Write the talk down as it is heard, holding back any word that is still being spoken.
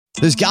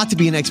There's got to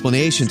be an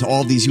explanation to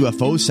all of these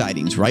UFO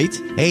sightings, right?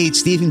 Hey,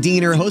 it's Stephen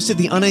Diener, host of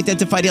the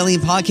Unidentified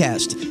Alien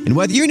Podcast. And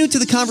whether you're new to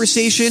the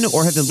conversation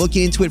or have been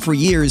looking into it for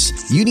years,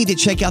 you need to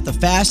check out the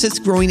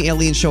fastest growing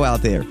alien show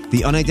out there,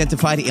 the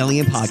Unidentified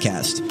Alien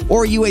Podcast,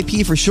 or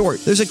UAP for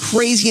short. There's a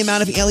crazy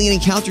amount of alien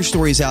encounter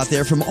stories out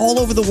there from all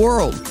over the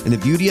world. And the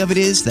beauty of it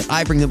is that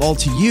I bring them all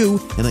to you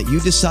and let you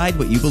decide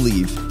what you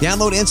believe.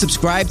 Download and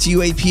subscribe to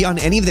UAP on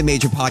any of the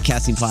major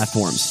podcasting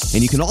platforms.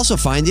 And you can also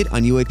find it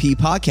on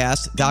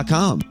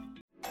UAPpodcast.com.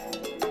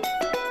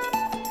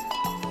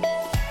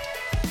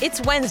 It's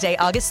Wednesday,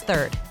 August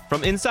 3rd.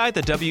 From inside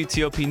the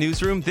WTOP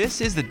newsroom, this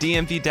is the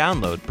DMV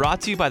Download,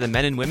 brought to you by the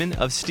men and women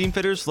of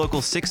Steamfitters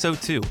Local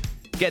 602.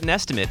 Get an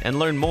estimate and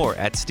learn more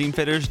at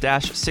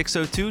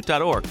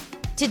steamfitters-602.org.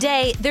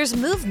 Today, there's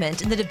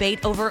movement in the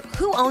debate over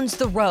who owns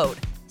the road,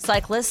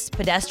 cyclists,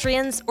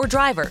 pedestrians, or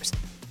drivers.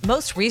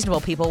 Most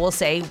reasonable people will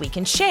say we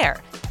can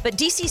share, but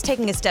DC's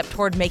taking a step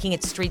toward making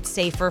its streets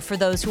safer for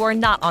those who are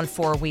not on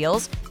four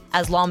wheels,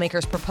 as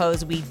lawmakers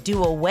propose we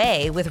do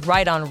away with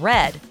right on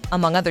red,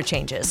 among other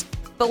changes.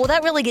 But will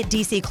that really get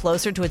DC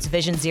closer to its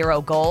Vision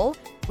Zero goal?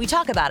 We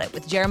talk about it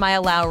with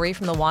Jeremiah Lowry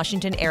from the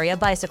Washington Area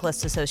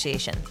Bicyclists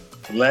Association.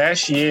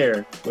 Last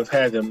year, we've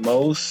had the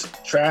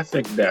most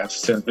traffic deaths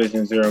since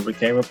Vision Zero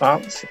became a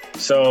policy.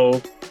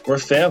 So we're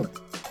failing.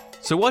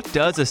 So what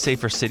does a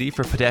safer city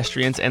for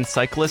pedestrians and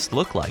cyclists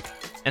look like?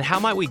 And how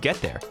might we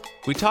get there?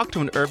 We talked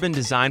to an urban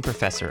design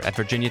professor at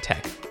Virginia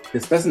Tech.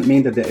 This doesn't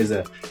mean that there is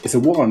a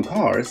war on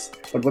cars,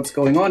 but what's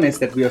going on is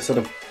that we are sort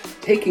of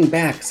taking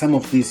back some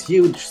of these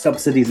huge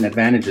subsidies and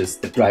advantages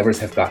that drivers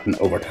have gotten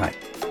over time.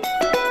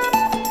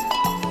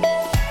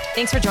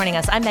 Thanks for joining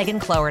us. I'm Megan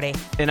Cloherty.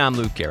 And I'm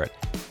Luke Garrett.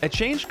 A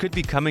change could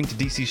be coming to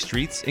DC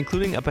streets,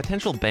 including a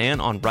potential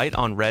ban on right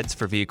on reds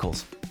for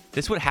vehicles.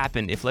 This would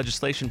happen if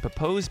legislation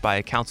proposed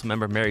by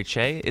Councilmember Mary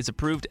Che is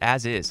approved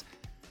as is.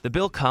 The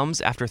bill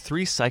comes after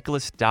 3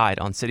 cyclists died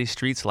on city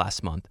streets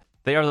last month.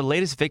 They are the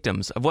latest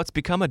victims of what's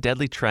become a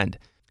deadly trend.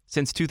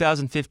 Since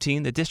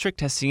 2015, the district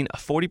has seen a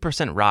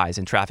 40% rise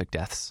in traffic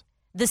deaths.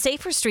 The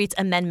Safer Streets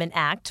Amendment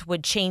Act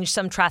would change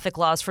some traffic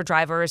laws for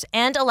drivers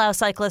and allow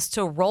cyclists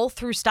to roll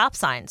through stop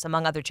signs,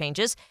 among other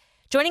changes.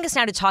 Joining us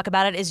now to talk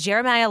about it is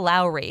Jeremiah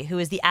Lowry, who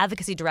is the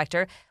advocacy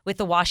director with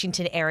the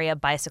Washington Area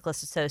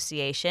Bicyclists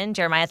Association.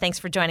 Jeremiah, thanks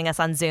for joining us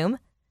on Zoom.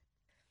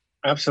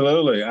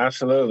 Absolutely.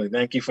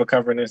 Thank you for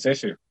covering this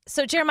issue.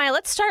 So, Jeremiah,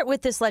 let's start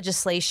with this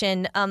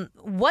legislation.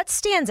 What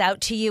stands out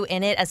to you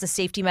in it as a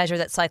safety measure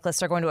that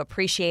cyclists are going to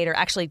appreciate or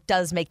actually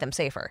does make them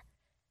safer?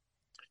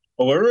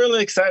 Well, we're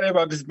really excited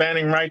about this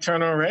banning right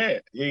turn on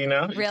red. You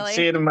Really? can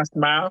see it in my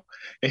smile.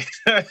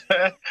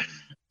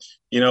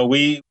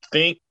 We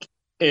think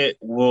it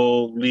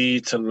will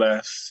lead to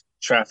less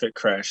traffic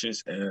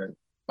crashes and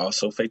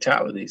also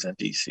fatalities in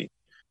DC.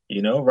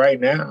 Right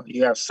now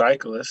you have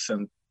cyclists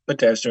and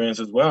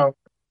pedestrians as well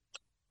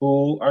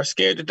who are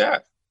scared to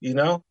death.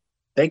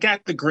 They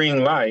got the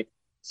green light.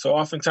 So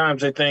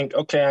oftentimes they think,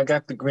 okay, I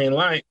got the green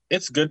light.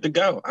 It's good to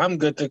go. I'm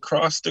good to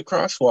cross the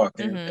crosswalk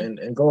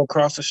and go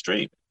across the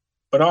street.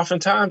 But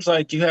oftentimes,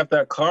 you have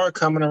that car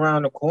coming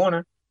around the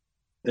corner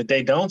that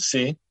they don't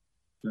see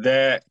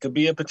that could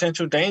be a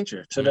potential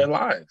danger to their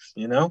lives,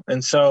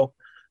 And so,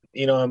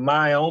 in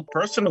my own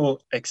personal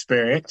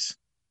experience,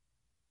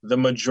 the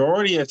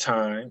majority of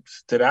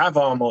times that I've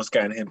almost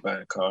gotten hit by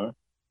a car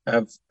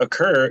have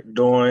occurred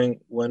during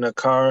when a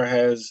car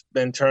has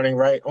been turning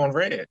right on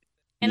red.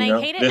 And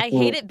I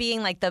hate it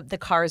being like the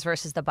cars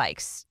versus the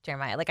bikes,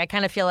 Jeremiah. I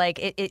kind of feel like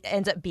it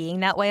ends up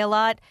being that way a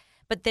lot.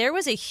 But there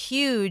was a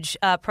huge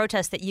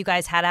protest that you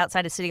guys had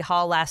outside of City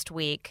Hall last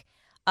week,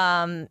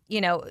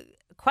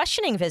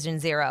 questioning Vision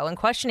Zero and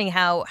questioning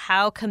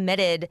how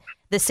committed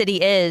the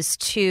city is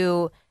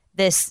to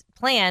this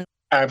plan.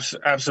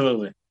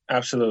 Absolutely.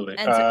 And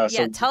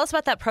so, tell us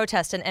about that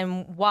protest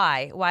and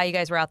why you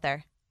guys were out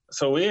there.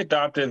 So we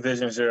adopted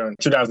Vision Zero in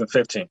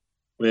 2015.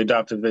 We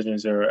adopted Vision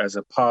Zero as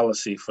a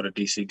policy for the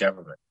DC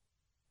government.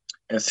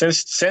 And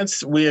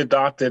since we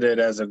adopted it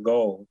as a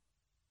goal,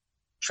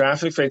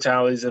 traffic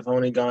fatalities have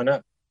only gone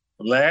up.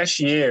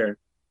 Last year,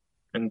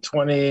 in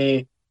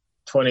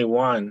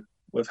 2021,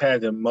 we've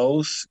had the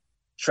most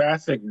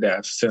traffic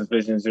deaths since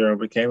Vision Zero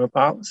became a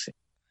policy,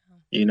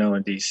 in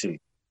DC.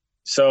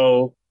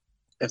 So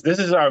if this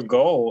is our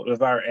goal,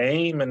 if our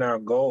aim and our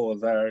goal,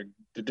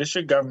 the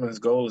district government's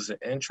goal is to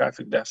end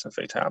traffic deaths and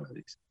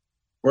fatalities,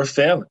 we're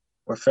failing.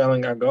 We're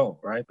failing our goal,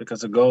 right?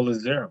 Because the goal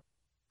is zero.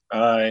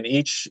 And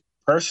each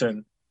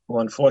person who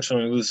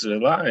unfortunately loses their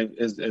life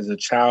is a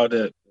child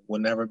that will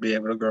never be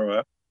able to grow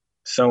up.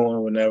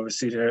 Someone will never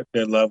see their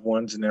loved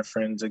ones and their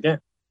friends again.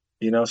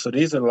 So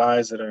these are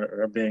lives that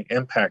are being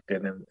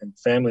impacted and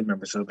family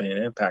members are being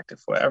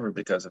impacted forever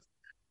because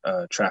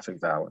of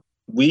traffic violence.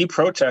 We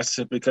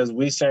protested because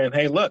we saying,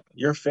 hey, look,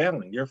 you're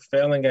failing. You're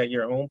failing at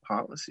your own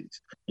policies.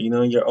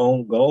 Your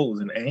own goals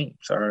and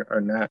aims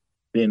are not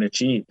being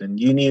achieved, and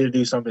you need to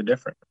do something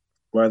different.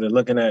 Whether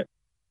looking at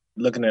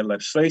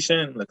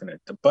legislation, looking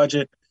at the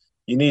budget,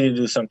 you need to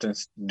do something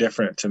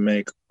different to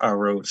make our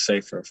roads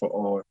safer for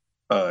all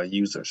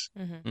users.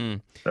 Mm-hmm.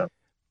 So.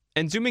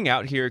 And zooming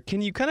out here,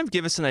 can you kind of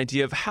give us an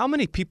idea of how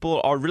many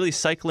people are really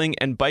cycling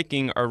and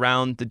biking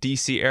around the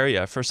DC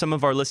area? For some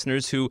of our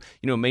listeners who,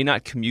 may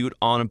not commute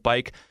on a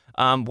bike,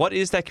 what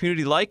is that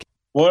community like?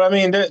 Well, I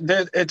mean,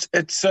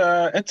 it's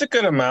a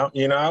good amount.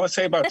 I would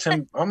say about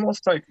 10,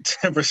 almost like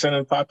 10% of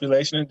the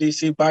population in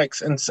DC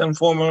bikes in some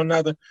form or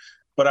another.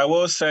 But I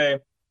will say,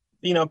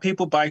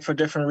 people bike for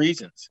different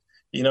reasons.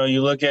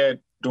 You look at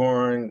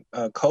during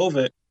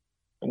COVID,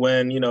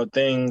 when,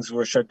 things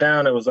were shut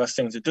down, there was less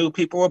things to do.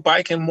 People were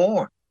biking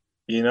more,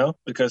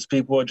 because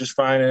people were just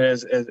finding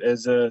it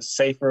as a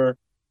safer,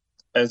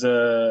 as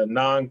a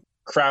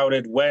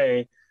non-crowded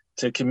way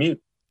to commute.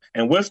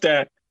 And with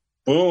that,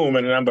 boom,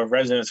 and the number of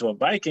residents who are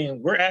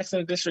biking, we're asking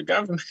the district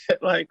government,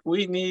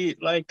 we need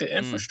the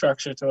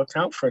infrastructure to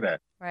account for that.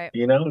 Right.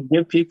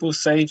 Give people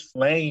safe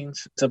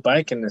lanes to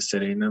bike in the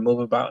city and to move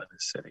about in the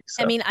city.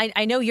 So. I mean,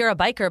 I know you're a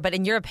biker, but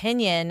in your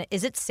opinion,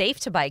 is it safe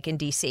to bike in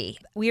DC?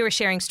 We were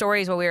sharing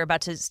stories while we were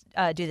about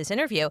to do this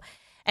interview,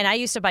 and I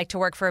used to bike to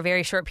work for a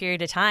very short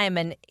period of time.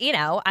 And,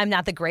 I'm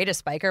not the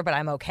greatest biker, but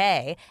I'm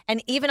okay.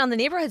 And even on the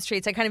neighborhood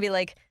streets, I kind of be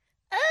like,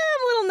 I'm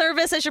a little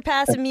nervous as you're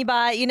passing me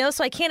by,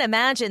 so I can't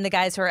imagine the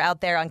guys who are out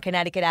there on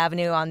Connecticut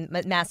Avenue, on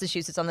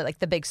Massachusetts, on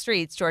the big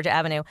streets, Georgia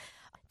Avenue.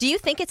 Do you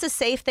think it's a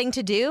safe thing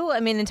to do? I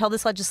mean, until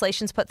this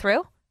legislation's put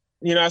through?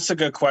 That's a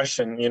good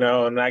question,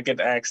 and I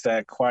get asked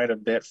that quite a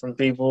bit from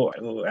people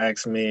who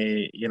ask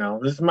me,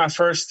 this is my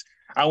first,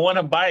 I want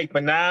to bike,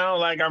 but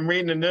now I'm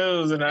reading the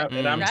news and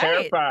I'm right.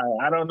 terrified.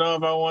 I don't know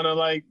if I want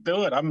to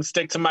do it. I'm going to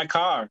stick to my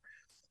car.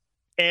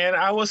 And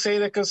I will say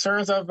the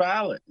concerns are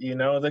valid.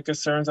 The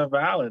concerns are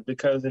valid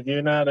because if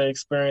you're not an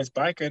experienced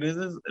biker,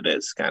 it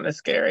is kind of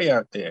scary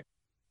out there.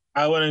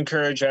 I would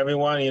encourage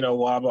everyone,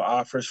 WABA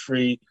offers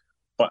free,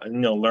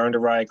 learn to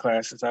ride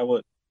classes. I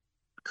would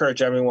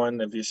encourage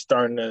everyone, if you're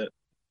starting to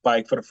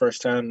bike for the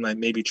first time,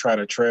 maybe try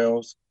the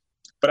trails.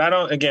 But I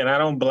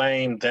don't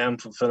blame them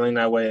for feeling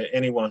that way.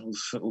 Anyone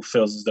who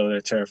feels as though they're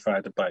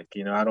terrified to bike,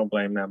 I don't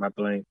blame them. I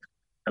blame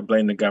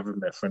the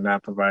government for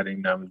not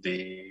providing them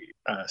the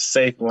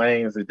safe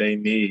lanes that they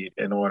need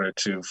in order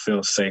to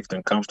feel safe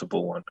and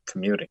comfortable when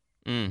commuting.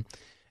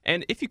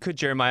 And if you could,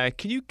 Jeremiah,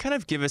 can you kind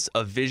of give us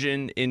a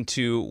vision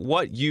into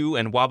what you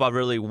and WABA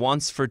really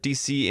wants for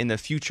DC in the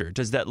future?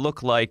 Does that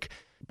look like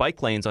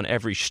bike lanes on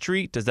every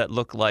street? Does that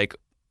look like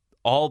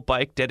all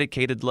bike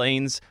dedicated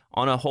lanes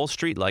on a whole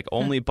street, like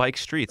only bike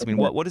streets? I mean,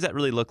 what does that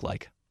really look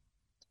like?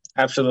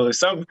 Absolutely.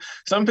 Some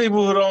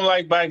people who don't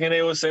like biking,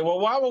 they will say, well,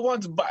 WABA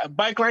wants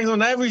bike lanes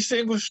on every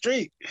single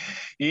street.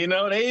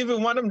 They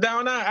even want them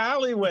down our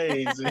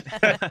alleyways.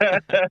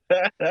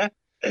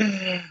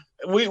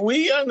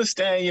 We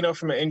understand,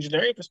 from an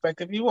engineering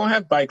perspective, you won't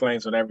have bike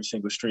lanes on every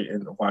single street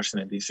in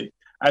Washington, D.C.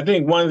 I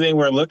think one thing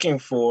we're looking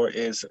for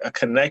is a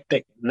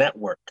connected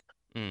network,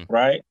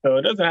 right? So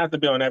it doesn't have to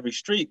be on every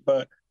street,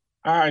 but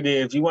our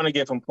idea, if you want to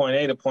get from point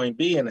A to point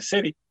B in a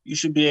city, you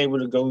should be able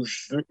to do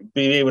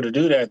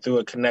that through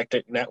a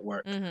connected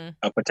network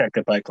of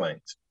protected bike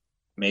lanes.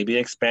 Maybe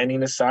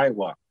expanding the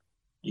sidewalk,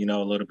 a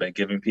little bit,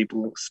 giving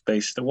people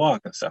space to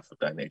walk and stuff of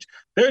that nature.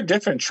 There are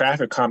different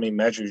traffic calming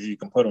measures you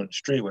can put on the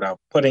street without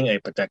putting a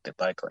protected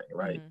bike lane,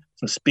 right?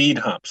 Some speed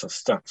humps or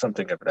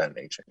something of that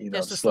nature,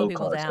 just to slow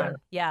people down.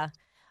 Yeah.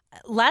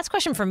 Last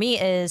question for me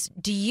is,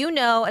 do you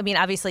know, I mean,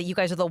 obviously you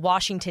guys are the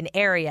Washington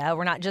area.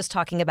 We're not just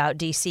talking about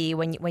D.C.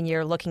 when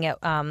you're looking at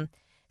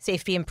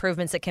safety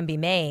improvements that can be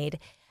made.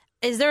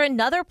 Is there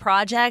another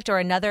project or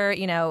another,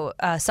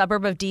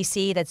 suburb of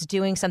D.C. that's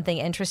doing something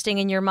interesting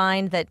in your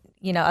mind that,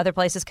 other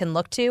places can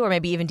look to, or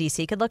maybe even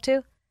D.C. could look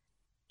to?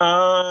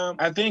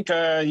 I think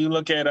you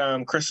look at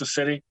Crystal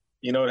City,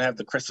 they have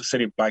the Crystal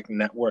City Bike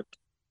Network.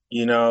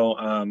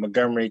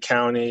 Montgomery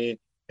County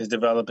is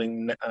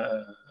developing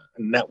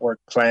network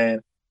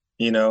plan.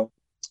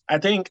 I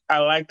think I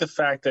like the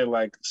fact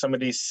that some of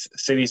these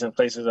cities and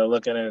places are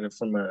looking at it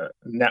from a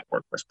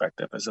network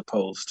perspective as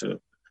opposed to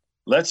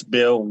let's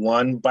build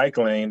one bike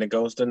lane that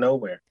goes to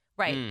nowhere.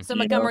 Right. So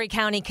Montgomery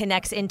County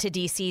connects into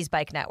DC's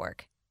bike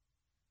network.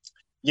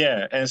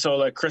 Yeah. And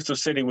so Crystal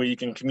City, where you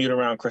can commute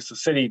around Crystal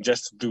City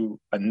just through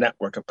a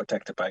network of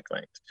protected bike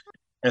lanes.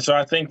 And so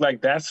I think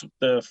that's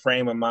the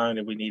frame of mind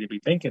that we need to be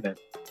thinking in.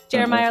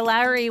 Jeremiah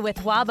Lowry with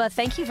WABA,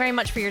 thank you very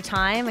much for your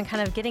time and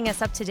kind of getting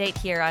us up to date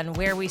here on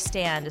where we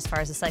stand as far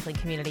as the cycling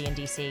community in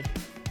DC.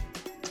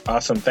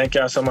 Awesome. Thank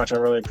y'all so much. I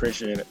really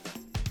appreciate it.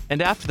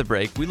 And after the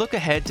break, we look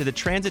ahead to the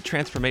transit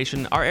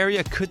transformation our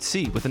area could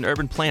see with an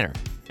urban planner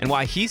and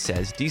why he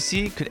says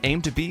DC could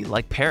aim to be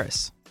like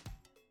Paris.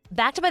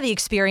 Backed by the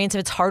experience of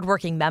its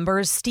hardworking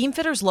members,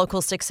 Steamfitters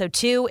Local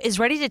 602 is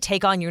ready to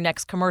take on your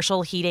next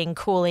commercial, heating,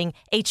 cooling,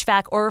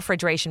 HVAC, or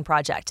refrigeration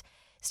project.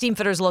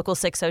 Steamfitters Local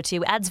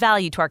 602 adds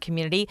value to our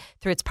community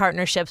through its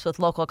partnerships with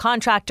local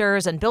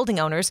contractors and building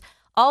owners,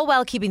 all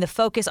while keeping the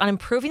focus on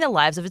improving the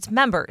lives of its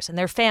members and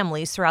their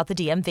families throughout the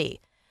DMV.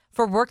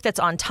 For work that's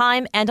on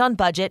time and on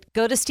budget,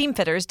 go to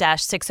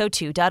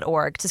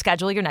steamfitters-602.org to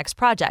schedule your next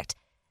project.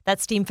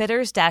 That's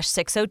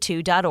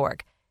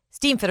steamfitters-602.org.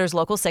 Steamfitters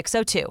Local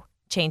 602.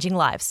 Changing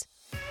lives.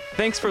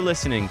 Thanks for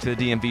listening to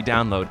the DMV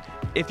Download.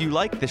 If you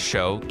like this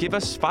show, give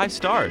us 5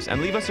 stars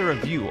and leave us a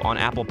review on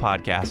Apple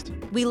Podcast.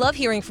 We love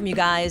hearing from you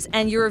guys,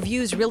 and your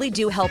reviews really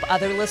do help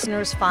other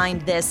listeners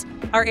find this,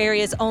 our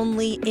area's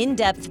only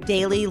in-depth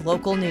daily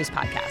local news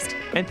podcast.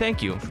 And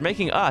thank you for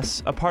making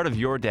us a part of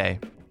your day.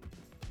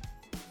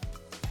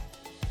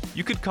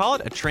 You could call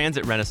it a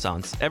transit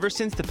renaissance. Ever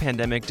since the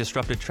pandemic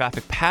disrupted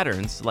traffic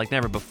patterns like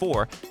never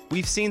before,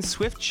 we've seen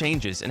swift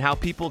changes in how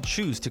people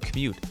choose to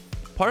commute.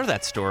 Part of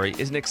that story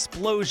is an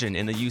explosion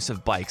in the use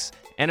of bikes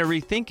and a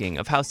rethinking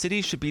of how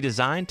cities should be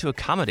designed to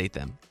accommodate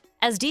them.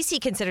 As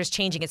DC considers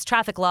changing its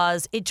traffic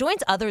laws, it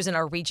joins others in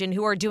our region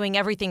who are doing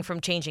everything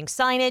from changing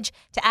signage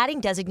to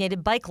adding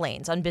designated bike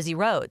lanes on busy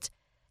roads.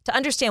 To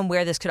understand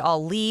where this could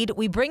all lead,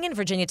 we bring in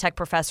Virginia Tech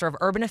Professor of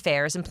Urban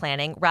Affairs and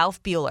Planning,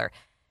 Ralph Buehler.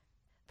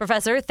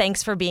 Professor,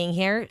 thanks for being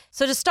here.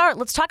 So to start,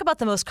 let's talk about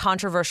the most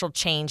controversial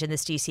change in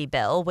this DC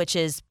bill, which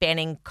is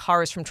banning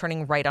cars from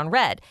turning right on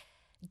red.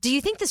 Do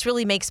you think this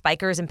really makes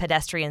bikers and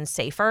pedestrians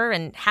safer,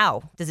 and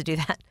how does it do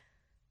that?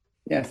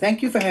 Yeah,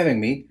 thank you for having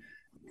me.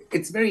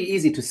 It's very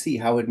easy to see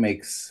how it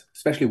makes,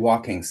 especially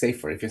walking,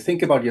 safer. If you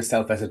think about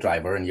yourself as a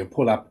driver and you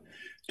pull up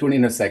to an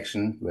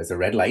intersection where there's a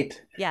red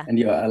light and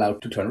you're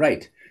allowed to turn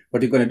right,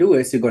 what you're going to do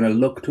is you're going to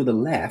look to the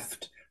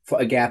left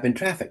for a gap in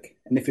traffic.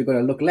 And if you're going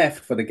to look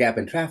left for the gap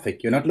in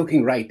traffic, you're not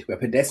looking right where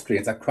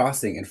pedestrians are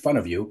crossing in front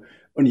of you,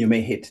 and you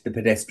may hit the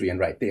pedestrian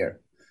right there.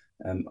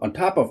 On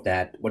top of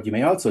that, what you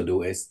may also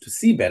do is to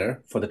see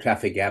better for the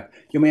traffic gap,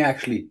 you may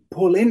actually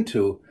pull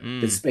into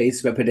the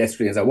space where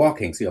pedestrians are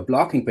walking. So you're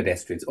blocking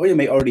pedestrians, or you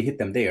may already hit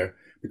them there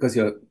because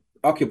you're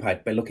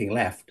occupied by looking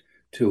left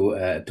to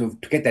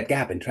get that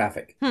gap in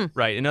traffic.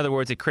 Right. In other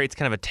words, it creates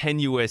kind of a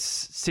tenuous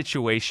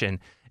situation.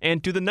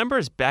 And do the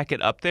numbers back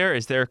it up there?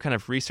 Is there kind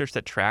of research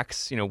that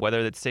tracks, whether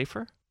it's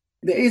safer?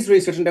 There is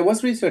research, and there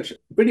was research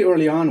pretty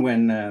early on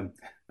when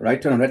right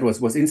turn on red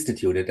was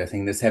instituted, I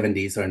think in the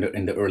 70s or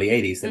in the early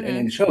 80s,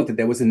 and it showed that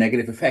there was a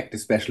negative effect,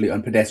 especially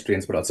on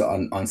pedestrians, but also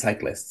on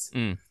cyclists.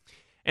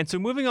 And so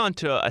moving on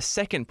to a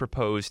second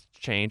proposed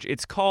change,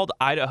 it's called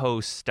Idaho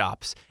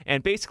Stops.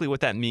 And basically what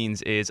that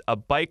means is a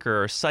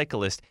biker or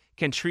cyclist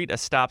can treat a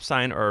stop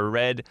sign or a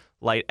red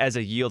light as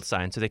a yield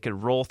sign so they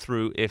could roll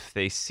through if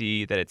they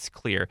see that it's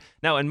clear.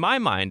 Now, in my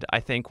mind, I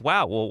think,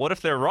 wow, well, what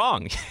if they're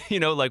wrong?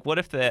 What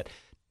if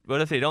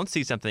they don't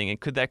see something, and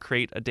could that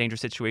create a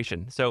dangerous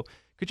situation? So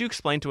could you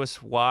explain to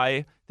us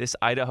why this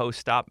Idaho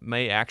Stop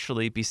may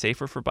actually be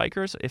safer for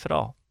bikers, if at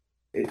all?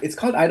 It's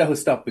called Idaho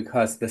Stop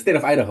because the state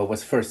of Idaho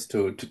was first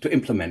to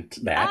implement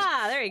that.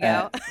 Ah, there you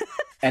go.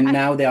 And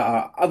now there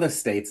are other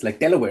states, like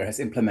Delaware has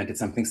implemented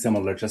something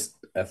similar just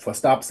for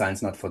stop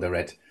signs, not for the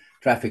red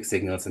traffic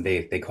signals, and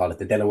they call it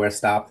the Delaware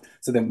Stop.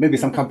 So there may be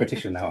some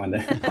competition now on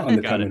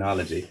the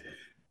terminology.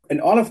 And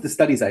all of the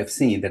studies I've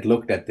seen that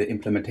looked at the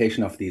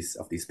implementation of these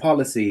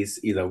policies,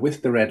 either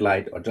with the red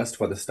light or just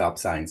for the stop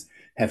signs,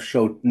 have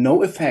showed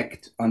no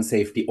effect on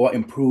safety or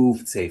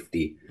improved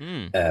safety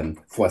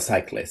for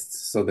cyclists.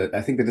 So that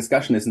I think the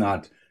discussion is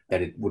not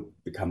that it would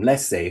become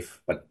less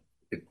safe, but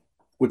it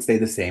would stay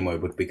the same or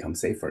it would become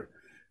safer.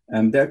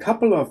 There are a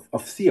couple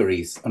of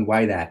theories on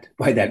why that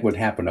would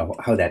happen or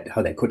how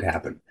that could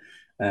happen.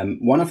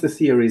 One of the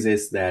theories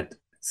is that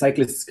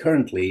cyclists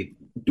currently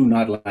do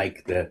not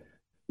like the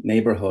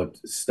neighborhood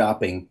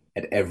stopping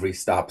at every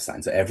stop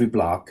sign. So every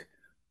block,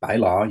 by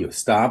law, you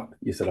stop,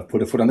 you sort of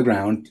put a foot on the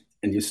ground,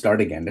 and you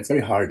start again. That's very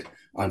hard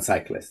on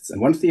cyclists.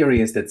 And one theory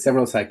is that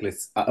several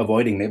cyclists are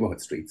avoiding neighborhood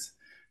streets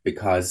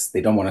because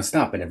they don't want to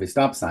stop at every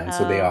stop sign.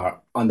 So they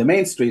are on the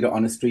main street or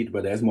on a street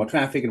where there's more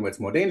traffic and where it's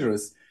more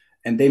dangerous,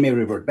 and they may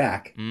revert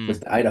back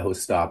with the Idaho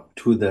Stop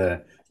to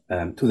the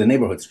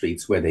neighborhood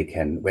streets where they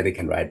can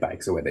ride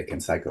bikes or where they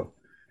can cycle.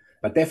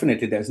 But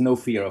definitely, there's no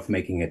fear of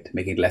making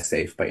it less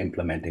safe by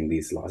implementing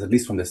these laws, at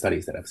least from the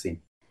studies that I've seen.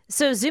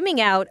 So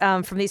zooming out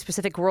from these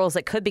specific rules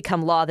that could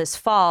become law this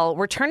fall,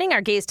 we're turning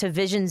our gaze to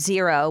Vision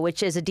Zero,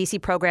 which is a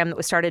DC program that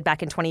was started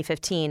back in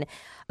 2015.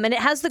 And it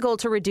has the goal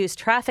to reduce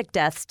traffic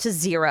deaths to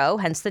zero,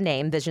 hence the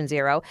name Vision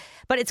Zero.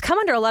 But it's come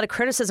under a lot of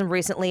criticism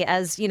recently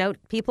as,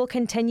 people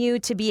continue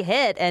to be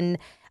hit and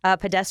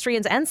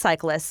pedestrians and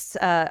cyclists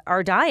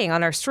are dying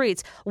on our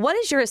streets. What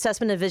is your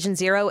assessment of Vision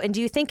Zero, and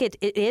do you think it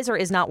is or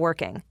is not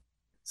working?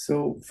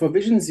 So for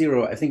Vision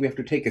Zero, I think we have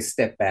to take a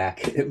step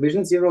back.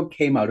 Vision Zero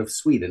came out of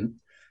Sweden,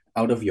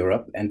 out of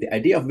Europe. And the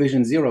idea of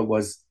Vision Zero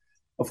was,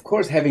 of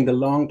course, having the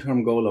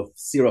long-term goal of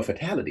zero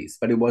fatalities,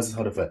 but it was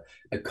sort of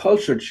a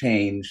culture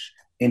change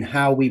in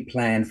how we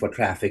plan for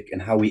traffic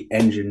and how we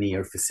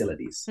engineer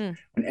facilities.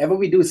 Whenever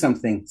we do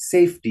something,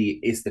 safety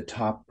is the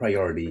top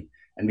priority,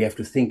 and we have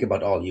to think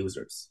about all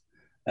users.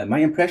 My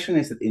impression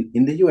is that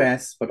in the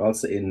US, but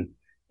also in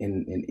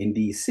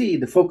DC,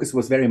 the focus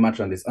was very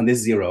much on this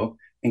zero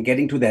and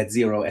getting to that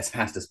zero as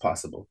fast as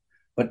possible.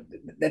 But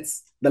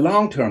that's the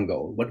long-term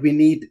goal. What we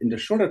need in the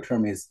shorter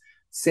term is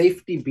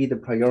safety be the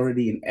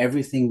priority in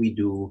everything we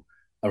do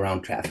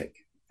around traffic.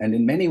 And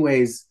in many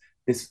ways,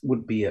 this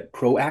would be a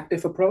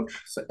proactive approach.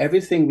 So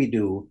everything we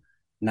do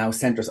now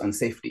centers on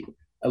safety.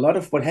 a lot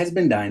of what has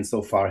been done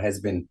so far has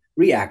been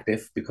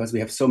reactive because we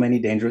have so many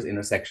dangerous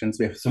intersections,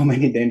 we have so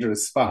many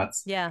dangerous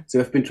spots. Yeah. So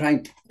we've been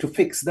trying to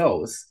fix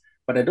those,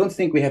 but I don't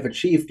think we have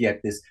achieved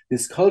yet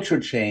this culture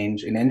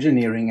change in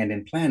engineering and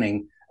in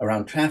planning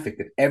around traffic,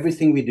 that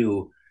everything we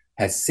do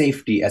has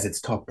safety as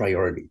its top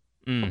priority.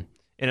 In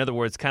other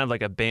words, kind of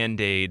like a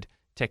Band-Aid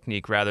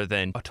technique rather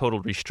than a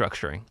total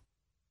restructuring.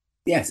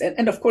 Yes,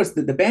 and of course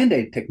the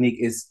Band-Aid technique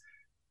is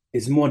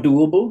more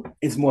doable,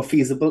 is more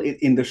feasible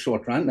in the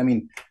short run. I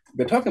mean,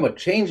 we're talking about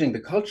changing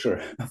the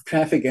culture of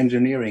traffic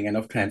engineering and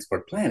of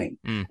transport planning.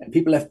 And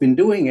people have been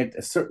doing it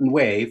a certain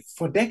way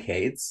for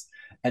decades.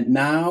 And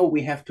now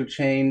we have to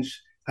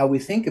change how we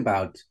think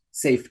about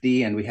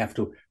safety, and we have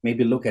to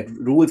maybe look at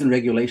rules and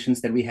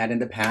regulations that we had in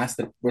the past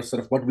that were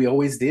sort of what we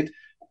always did,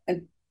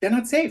 and they're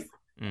not safe.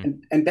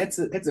 And that's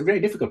a very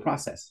difficult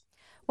process.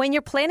 When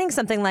you're planning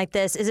something like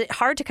this, is it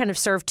hard to kind of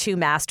serve two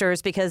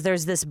masters because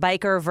there's this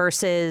biker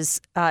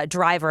versus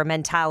driver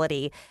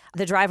mentality?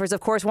 The drivers,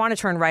 of course, want to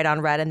turn right on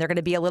red, and they're going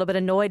to be a little bit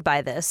annoyed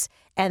by this.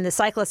 And the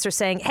cyclists are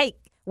saying, hey,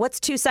 what's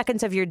 2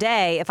 seconds of your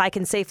day if I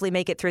can safely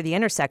make it through the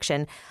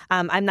intersection?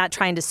 I'm not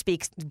trying to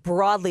speak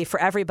broadly for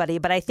everybody,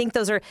 but I think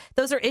those are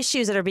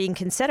issues that are being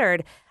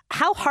considered.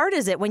 How hard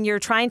is it when you're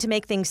trying to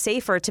make things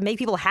safer to make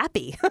people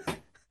happy?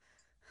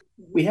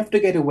 We have to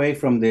get away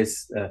from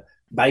this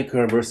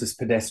biker versus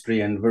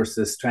pedestrian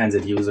versus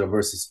transit user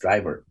versus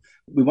driver.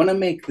 We want to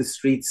make the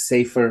streets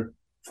safer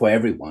for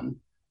everyone.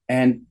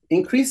 And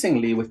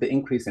increasingly, with the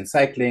increase in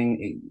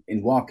cycling,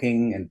 in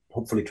walking, and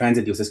hopefully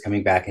transit users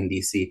coming back in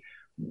DC,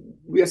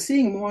 we are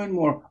seeing more and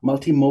more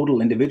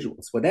multimodal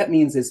individuals. What that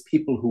means is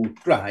people who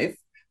drive,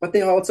 but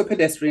they are also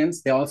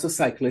pedestrians, they're also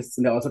cyclists,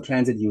 and they're also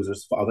transit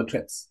users for other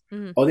trips.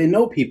 Or they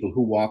know people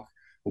who walk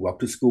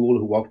to school,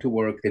 who walk to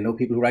work, they know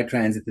people who ride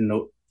transit, they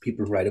know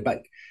people who ride a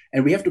bike.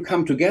 And we have to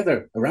come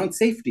together around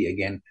safety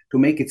again to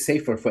make it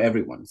safer for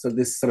everyone. So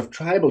this sort of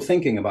tribal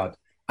thinking about,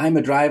 I'm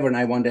a driver and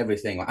I want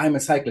everything, or I'm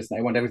a cyclist and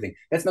I want everything,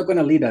 that's not going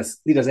to lead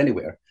us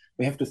anywhere.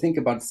 We have to think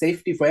about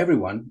safety for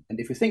everyone. And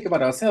if we think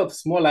about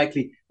ourselves, more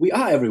likely we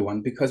are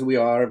everyone, because we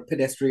are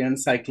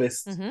pedestrians,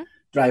 cyclists,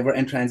 driver,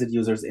 and transit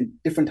users in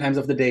different times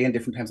of the day and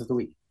different times of the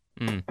week.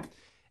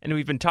 And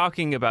we've been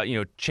talking about,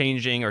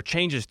 changing or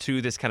changes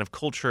to this kind of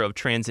culture of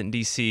transit in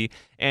DC.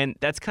 And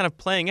that's kind of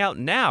playing out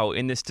now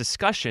in this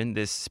discussion,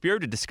 this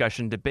spirited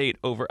discussion, debate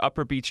over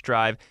Upper Beach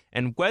Drive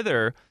and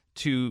whether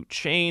to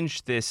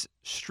change this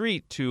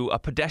street to a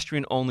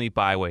pedestrian-only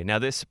byway. Now,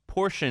 this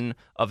portion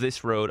of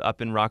this road up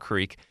in Rock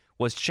Creek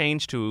was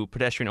changed to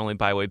pedestrian-only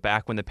byway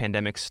back when the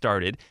pandemic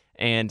started.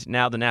 And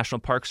now the National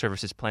Park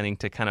Service is planning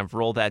to kind of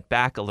roll that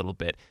back a little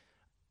bit.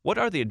 What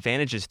are the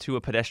advantages to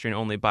a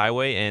pedestrian-only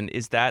byway, and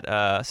is that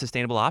a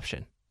sustainable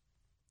option?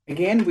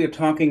 Again, we're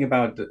talking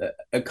about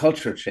a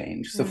culture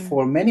change. So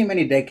for many,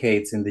 many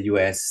decades in the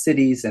US,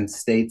 cities and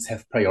states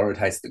have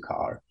prioritized the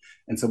car.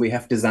 And so we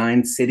have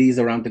designed cities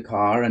around the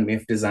car, and we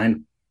have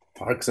designed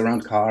parks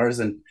around cars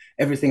and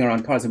everything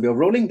around cars. And we're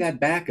rolling that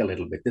back a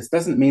little bit. This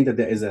doesn't mean that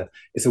there is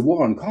a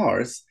war on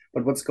cars,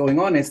 but what's going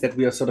on is that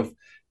we are sort of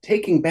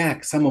taking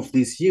back some of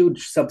these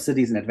huge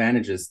subsidies and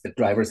advantages that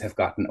drivers have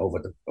gotten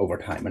over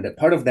time. And that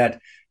part of that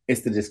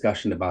is the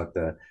discussion about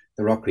the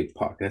Rock Creek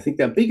Park. And I think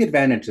there are big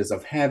advantages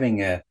of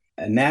having a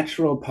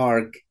natural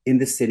park in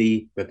the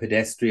city where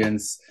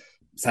pedestrians,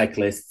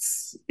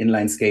 cyclists,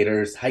 inline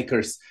skaters,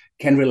 hikers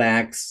can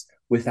relax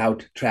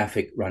without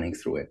traffic running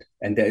through it.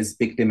 And there is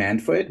big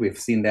demand for it. We've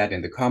seen that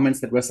in the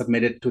comments that were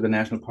submitted to the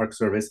National Park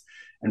Service,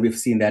 and we've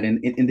seen that in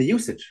the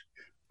usage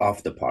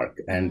of the park.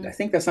 And I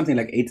think there's something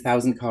like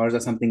 8,000 cars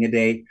or something a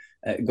day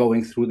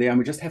going through there. And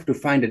we just have to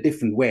find a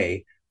different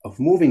way of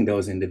moving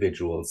those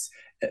individuals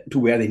to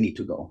where they need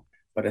to go.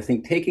 But I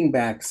think taking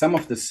back some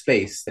of the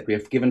space that we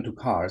have given to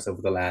cars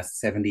over the last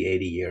 70,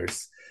 80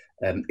 years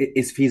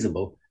is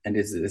feasible, and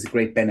is a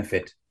great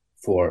benefit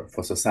for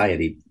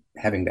society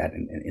having that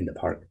in the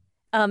park.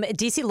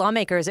 DC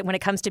lawmakers, when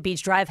it comes to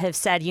Beach Drive, have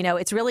said,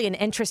 it's really an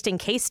interesting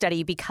case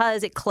study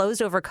because it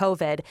closed over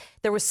COVID.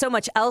 There was so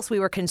much else we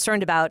were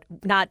concerned about,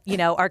 not,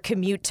 our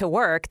commute to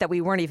work that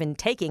we weren't even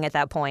taking at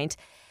that point,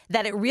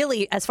 that it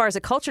really, as far as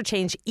a culture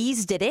change,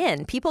 eased it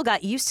in. People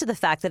got used to the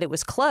fact that it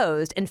was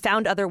closed and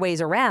found other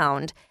ways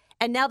around.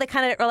 And now they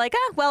kind of are like,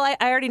 I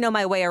already know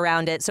my way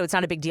around it, so it's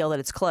not a big deal that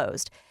it's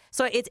closed.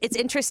 So it's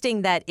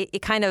interesting that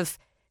it kind of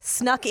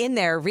snuck in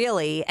there,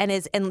 really,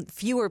 and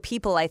fewer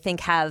people, I think,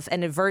 have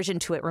an aversion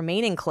to it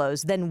remaining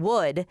closed than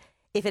would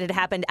if it had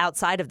happened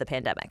outside of the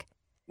pandemic.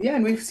 Yeah,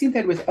 and we've seen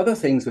that with other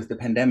things with the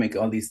pandemic,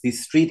 all these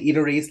street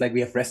eateries, like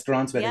we have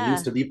restaurants where there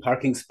used to be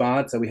parking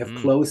spots, or we have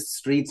closed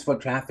streets for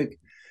traffic.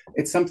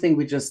 It's something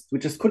we just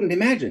couldn't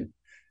imagine.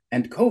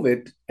 And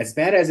COVID, as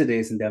bad as it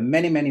is, and there are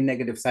many, many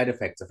negative side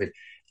effects of it,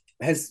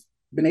 has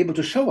been able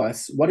to show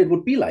us what it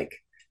would be like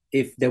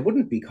if there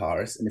wouldn't be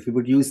cars and if we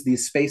would use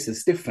these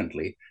spaces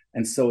differently.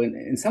 And so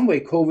in some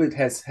way, COVID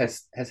has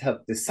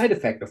helped the side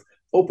effect of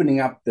opening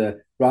up the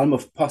realm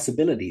of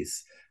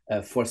possibilities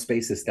for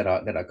spaces that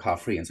are car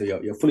free. And so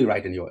you're fully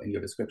right in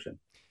your description.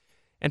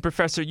 And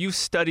Professor, you've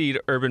studied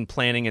urban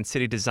planning and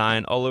city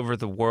design all over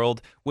the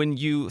world. When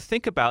you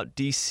think about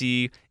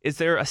DC, is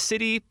there a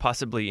city,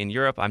 possibly in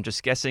Europe, I'm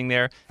just guessing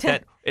there,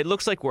 that it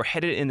looks like we're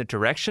headed in the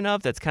direction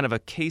of, that's kind of a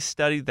case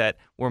study that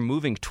we're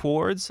moving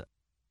towards?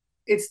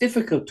 It's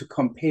difficult to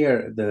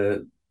compare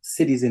the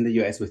cities in the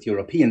US with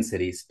European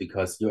cities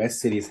because US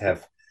cities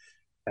have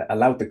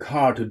allowed the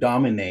car to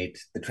dominate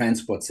the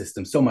transport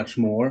system so much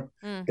more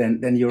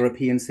than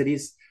European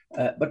cities.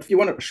 But if you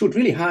want to shoot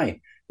really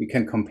high, you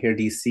can compare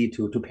DC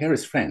to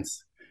Paris,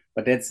 France.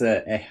 But that's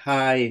a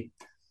high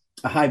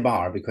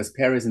bar because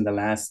Paris in the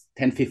last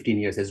 10, 15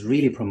 years has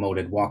really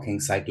promoted walking,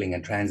 cycling,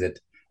 and transit.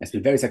 Has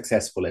been very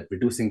successful at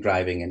reducing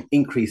driving and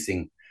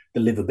increasing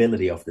the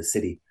livability of the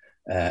city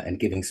and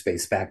giving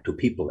space back to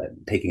people and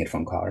taking it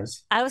from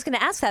cars. I was going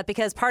to ask that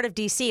because part of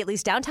DC, at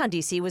least downtown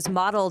DC, was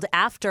modeled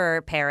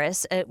after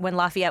Paris when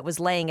Lafayette was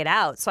laying it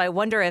out. So I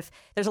wonder if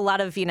there's a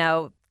lot of,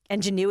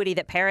 ingenuity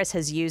that Paris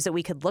has used that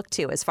we could look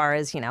to as far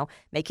as,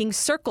 making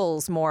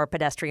circles more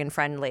pedestrian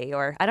friendly,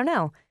 or I don't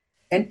know.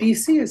 And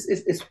DC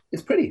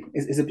is pretty.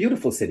 It's a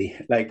beautiful city,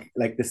 like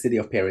the city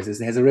of Paris.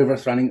 It has a river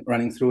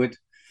running through it,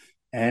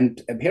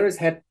 and Paris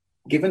had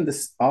given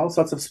this all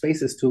sorts of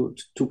spaces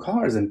to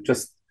cars. And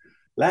just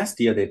last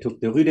year they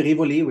took the Rue de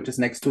Rivoli, which is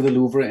next to the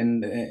Louvre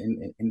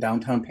in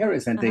downtown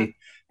Paris, and they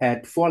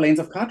had 4 lanes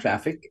of car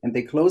traffic, and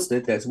they closed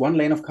it. There's 1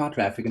 lane of car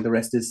traffic, and the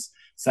rest is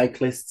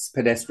cyclists,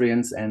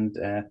 pedestrians, and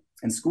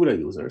scooter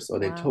users. So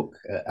they took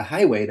a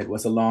highway that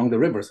was along the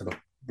river, sort of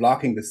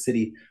blocking the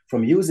city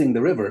from using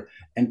the river,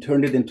 and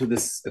turned it into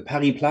this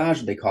Paris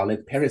plage, they call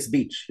it, Paris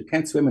Beach. You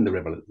can't swim in the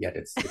river yet,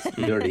 it's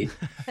too dirty.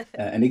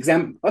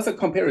 Also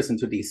comparison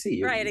to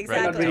DC. Right,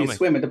 exactly. You cannot really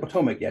swim in the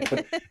Potomac yet.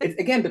 But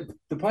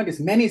the point is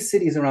many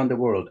cities around the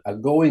world are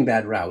going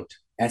that route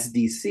as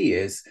DC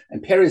is,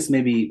 and Paris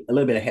may be a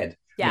little bit ahead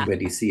of where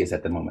DC is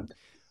at the moment.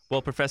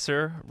 Well,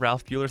 Professor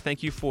Ralph Buehler,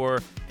 thank you for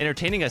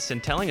entertaining us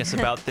and telling us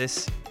about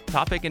this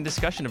topic and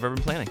discussion of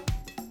urban planning.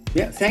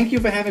 Yeah, thank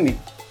you for having me.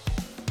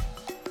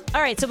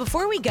 All right, so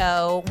before we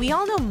go, we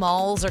all know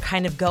malls are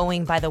kind of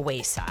going by the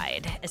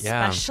wayside,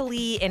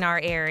 especially in our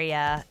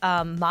area.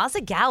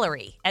 Mazza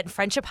Gallery at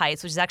Friendship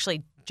Heights, which is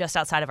actually just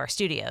outside of our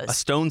studios. A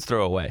stone's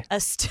throw away. A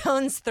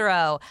stone's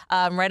throw,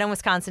 right on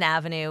Wisconsin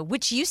Avenue,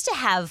 which used to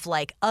have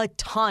like a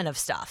ton of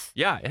stuff.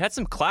 Yeah, it had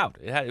some clout.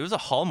 It was a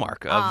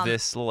hallmark of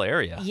this little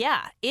area.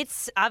 Yeah,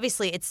 it's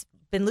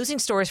been losing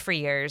stores for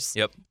years.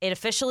 Yep. It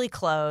officially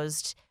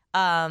closed.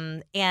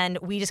 And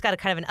we just got a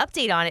kind of an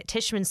update on it.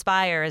 Tishman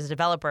Speyer is a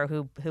developer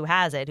who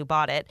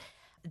bought it.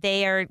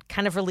 They are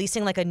kind of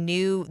releasing like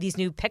these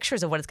new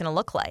pictures of what it's going to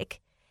look like.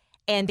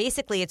 And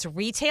basically it's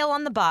retail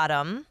on the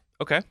bottom.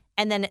 Okay.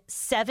 And then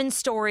 7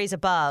 stories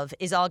above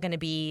is all going to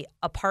be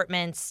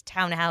apartments,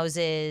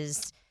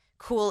 townhouses,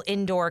 cool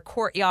indoor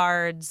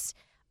courtyards.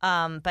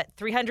 But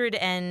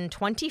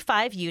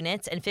 325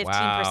 units and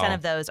 15%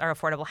 of those are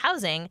affordable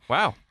housing.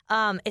 Wow.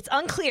 It's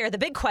unclear. The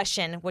big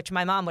question, which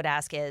my mom would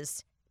ask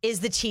is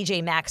the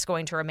TJ Maxx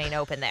going to remain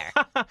open there?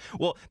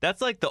 Well,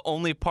 that's like the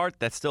only part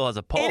that still has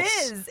a pulse.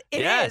 It is.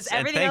 It is.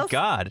 Everything thank else,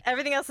 God.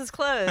 Everything else is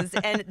closed.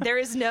 And there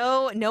is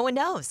no one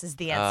knows is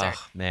the answer.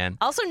 Oh, man.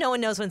 Also, no one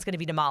knows when it's going to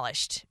be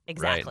demolished.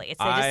 Exactly. Right.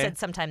 They just said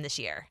sometime this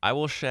year. I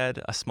will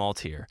shed a small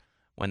tear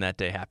when that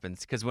day happens.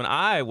 Because when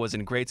I was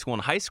in grade school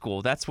and high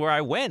school, that's where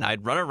I went.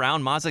 I'd run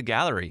around Mazza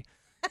Gallery.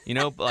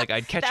 Like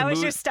I'd catch that a movie. That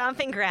was your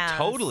stomping ground.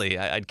 Totally.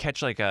 I'd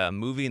catch like a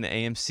movie in the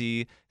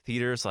AMC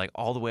theaters, like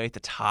all the way at the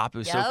top. It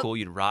was so cool.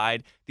 You'd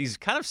ride these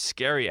kind of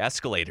scary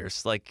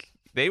escalators. Like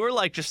they were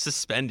like just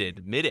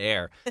suspended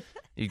midair.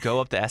 You'd go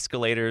up the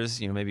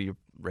escalators, maybe you're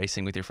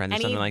racing with your friends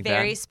or something like that. Any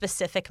very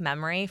specific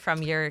memory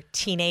from your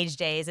teenage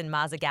days in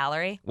Mazza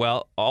Gallery?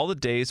 Well, all the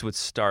days would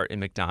start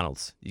in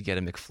McDonald's. You get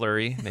a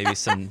McFlurry, maybe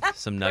some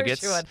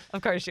nuggets.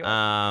 Of course you would.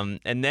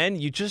 And then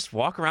you just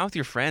walk around with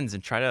your friends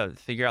and try to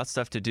figure out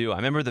stuff to do. I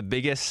remember the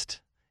biggest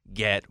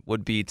get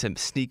would be to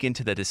sneak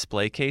into the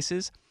display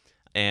cases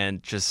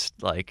and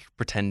just like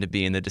pretend to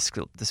be in the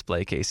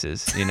display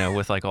cases,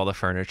 with like all the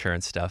furniture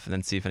and stuff, and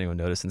then see if anyone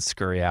noticed and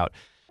scurry out.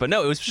 But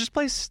no, it was just a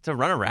place to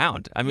run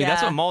around. I mean,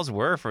 that's what malls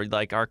were for.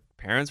 Like our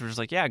parents were just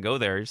like, yeah, go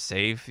there, you're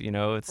safe.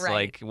 It's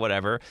like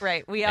whatever.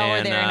 Right. We all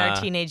were there in our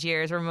teenage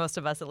years, or most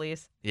of us at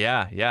least.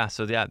 Yeah.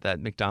 So that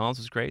McDonald's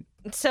was great.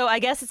 So I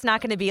guess it's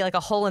not going to be like a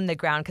hole in the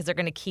ground because they're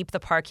going to keep the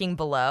parking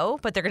below,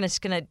 but they're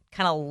just going to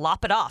kind of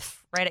lop it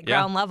off right at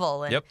ground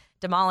level and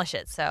demolish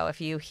it. So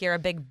if you hear a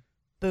big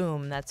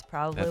boom, that's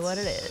probably what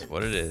it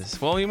is.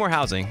 Well, we need more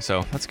housing,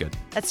 so that's good.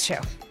 That's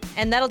true.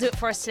 And that'll do it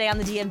for us today on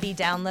the DMV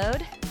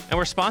Download. And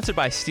we're sponsored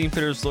by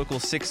Steamfitters Local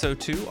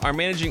 602. Our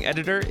managing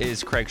editor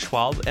is Craig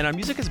Schwalb, and our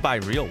music is by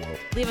Real World.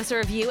 Leave us a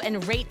review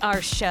and rate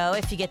our show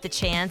if you get the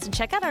chance. And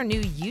check out our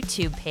new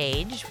YouTube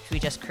page, which we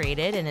just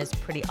created and is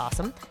pretty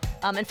awesome.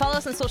 And follow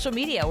us on social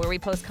media where we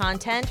post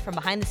content from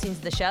behind the scenes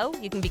of the show.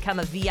 You can become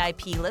a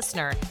VIP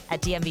listener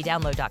at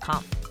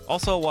dmvdownload.com.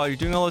 Also, while you're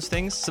doing all those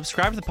things,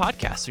 subscribe to the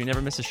podcast so you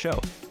never miss a show.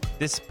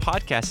 This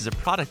podcast is a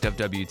product of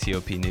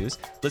WTOP News.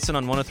 Listen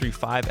on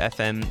 103.5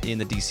 FM in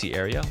the D.C.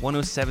 area,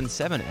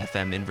 107.7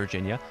 FM in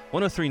Virginia,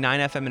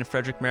 103.9 FM in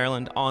Frederick,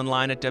 Maryland,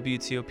 online at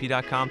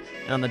WTOP.com,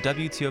 and on the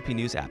WTOP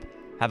News app.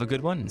 Have a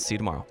good one and see you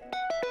tomorrow.